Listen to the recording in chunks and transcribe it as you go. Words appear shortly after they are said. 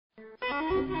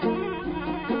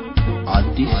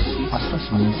አዲስ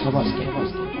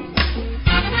 1879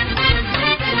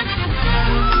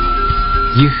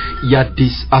 ይህ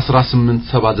የአዲስ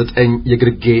 1879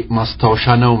 የግርጌ ማስታወሻ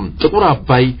ነው። ጥቁር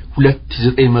አባይ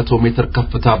 2900 ሜትር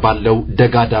ከፍታ ባለው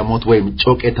ደጋዳሞት ወይም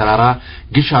ጮቄ ተራራ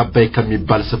ግሽ አባይ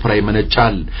ከሚባል ስፍራ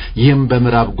ይመነጫል። ይህም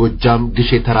በምዕራብ ጎጃም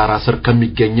ግሽ ተራራ ስር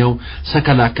ከሚገኘው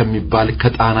ሰከላ ከሚባል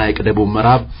ከጣና የቀደቡ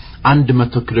ምዕራብ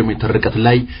 100 ኪሎ ሜትር ርቀት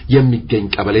ላይ የሚገኝ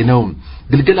ቀበሌ ነው።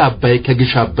 ግልገል አባይ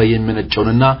ከግሽ አባይ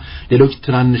የሚመነጨውና ሌሎች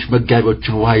ትናንሽ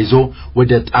መጋቢዎችን ውሃ ይዞ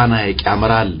ወደ ጣና ሐይቅ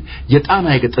ያመራል። የጣና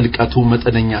ሐይቅ ጥልቀቱ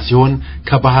መጠነኛ ሲሆን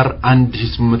ከባህር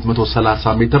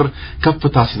 1830 ሜትር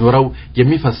ከፍታ ሲኖረው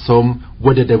የሚፈሰውም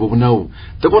ወደ ደቡብ ነው።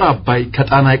 ጥቁር አባይ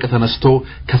ከጣና ሐይቅ ተነስቶ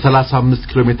ከ35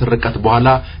 ኪሎ ሜትር ርቀት በኋላ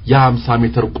የ50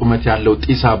 ሜትር ቁመት ያለው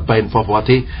ጢስ አባይን ፏፏቴ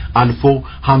አልፎ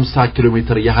 50 ኪሎ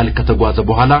ሜትር ያህል ከተጓዘ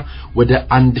በኋላ ወደ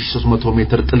 1300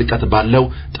 ሜትር ጥልቀት ባለው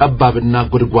ጠባብና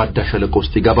ጎድጓዳ ሸለቆ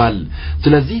ውስጥ ይገባል።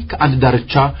 ስለዚህ ከአንድ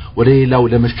ዳርቻ ወደ ሌላው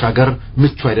ለመሻገር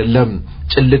ምቹ አይደለም።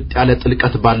 ጭልጥ ያለ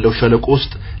ጥልቀት ባለው ሸለቆ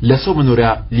ውስጥ ለሰው መኖሪያ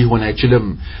ሊሆን አይችልም።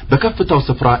 በከፍታው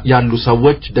ስፍራ ያሉ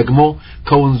ሰዎች ደግሞ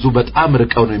ከወንዙ በጣም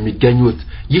ርቀው ነው የሚገኙት።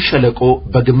 ይህ ሸለቆ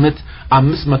በግምት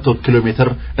 500 ኪሎ ሜትር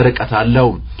ርቀት አለው።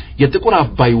 የጥቁር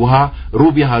አባይ ውሃ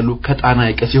ሩብ ያህሉ ከጣና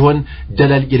ሐይቅ ሲሆን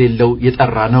ደለል የሌለው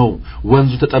የጠራ ነው።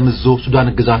 ወንዙ ተጠምዞ ሱዳን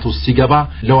ግዛት ውስጥ ሲገባ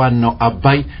ለዋናው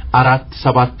አባይ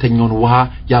 4/7ኛውን ውሃ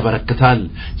ያበረክታል።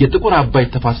 የጥቁር አባይ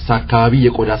ተፋሰስ አካባቢ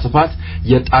የቆዳ ስፋት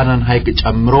የጣናን ሐይቅ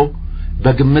ጨምሮ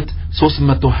በግምት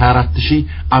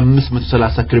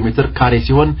 324530 ኪሎ ሜትር ካሬ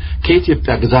ሲሆን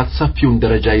ከኢትዮጵያ ግዛት ሰፊውን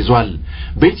ደረጃ ይዟል።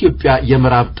 በኢትዮጵያ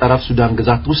የምዕራብ ጠረፍ ሱዳን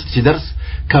ግዛት ውስጥ ሲደርስ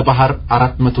ከባህር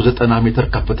 490 ሜትር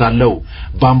ከፍታ አለው።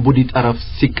 ባምቡዲ ጠረፍ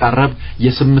ሲቃረብ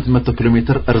የ800 ኪሎ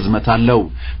ሜትር ርዝመት አለው።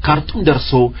 ካርቱም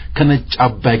ደርሶ ከነጭ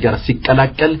አባይ ጋር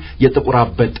ሲቀላቀል የጥቁር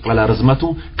አባይ ጠቅላላ ርዝመቱ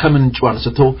ከምንጩ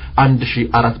አንስቶ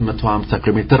 1450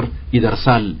 ኪሎ ሜትር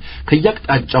ይደርሳል።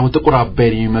 ከያቅጣጫው ጥቁር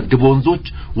አባይን የሚመግቡ ወንዞች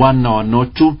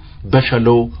ዋናዎቹ በሸሎ፣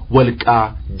 ወልቃ፣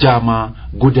 ጃማ፣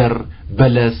 ጉደር፣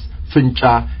 በለስ፣ ፍንጫ፣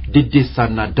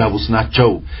 ዲዴሳና ዳቡስ ናቸው።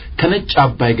 ከነጭ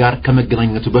አባይ ጋር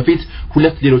ከመገናኘቱ በፊት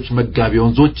ሁለት ሌሎች መጋቢ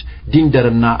ወንዞች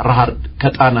ዲንደርና ራሃርድ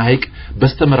ከጣና ሐይቅ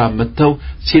በስተምዕራብ መጥተው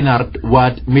ሲናርድ፣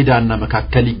 ዋድ፣ ሜዳና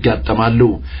መካከል ይጋጠማሉ።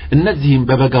 እነዚህም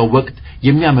በበጋው ወቅት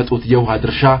የሚያመጡት የውሃ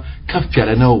ድርሻ ከፍ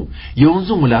ያለ ነው። የወንዙ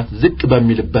ሙላት ዝቅ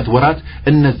በሚልበት ወራት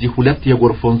እነዚህ ሁለት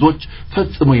የጎርፍ ወንዞች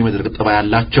ፈጽሞ የመድረቅ ጠባይ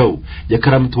ያላቸው።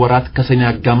 የክረምት ወራት ከሰኔ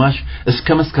አጋማሽ እስከ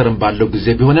መስከረም ባለው ጊዜ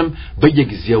ቢሆንም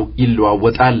በየጊዜው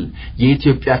ይለዋወጣል።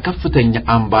 የኢትዮጵያ ከፍተኛ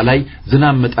አምባ ላይ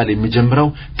ዝናብ መጣል የሚጀምረው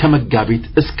ከመጋቢት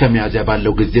እስከ ሚያዝያ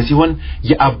ባለው ጊዜ ሲሆን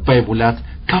የአባይ ሙላት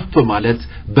ከፍ ማለት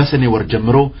በሰኔ ወር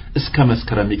ጀምሮ እስከ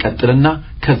መስከረም ይቀጥልና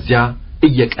ከዚያ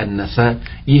እየቀነሰ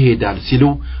ይሄዳል ሲሉ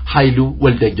ኃይሉ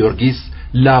ወልደ ጊዮርጊስ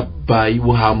ለአባይ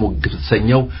ውሃ ሙግት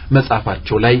ሰኘው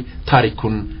መጻፋቸው ላይ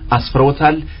ታሪኩን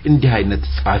አስፍረውታል። እንዲህ አይነት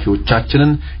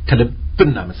ጻፊዎቻችንን ከልብ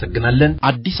እናመሰግናለን።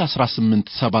 አዲስ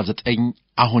 1879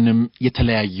 አሁንም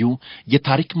የተለያዩ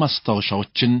የታሪክ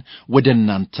ማስታወሻዎችን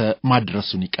ወደናንተ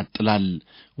ማድረሱን ይቀጥላል።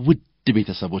 ውድ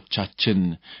ቤተሰቦቻችን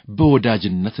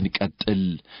በወዳጅነት እንቀጥል፣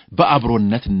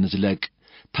 በአብሮነት እንዝለቅ።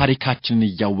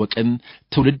 ታሪካችንን ያወቅን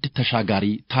ትውልድ ተሻጋሪ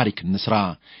ታሪክ እንስራ።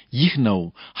 ይህ ነው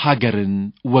ሀገርን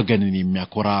ወገንን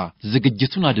የሚያኮራ።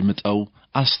 ዝግጅቱን አድምጠው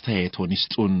አስተያየቶን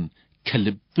ይስጡን።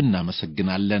 ከልብ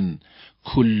እናመሰግናለን።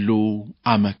 ኩሉ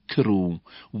አመክሩ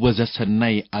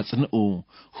ወዘሰናይ አጽንዑ፣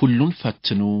 ሁሉን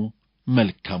ፈትኑ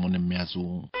መልካሙንም ያዙ።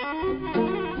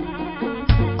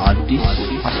 አዲስ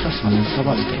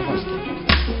 1879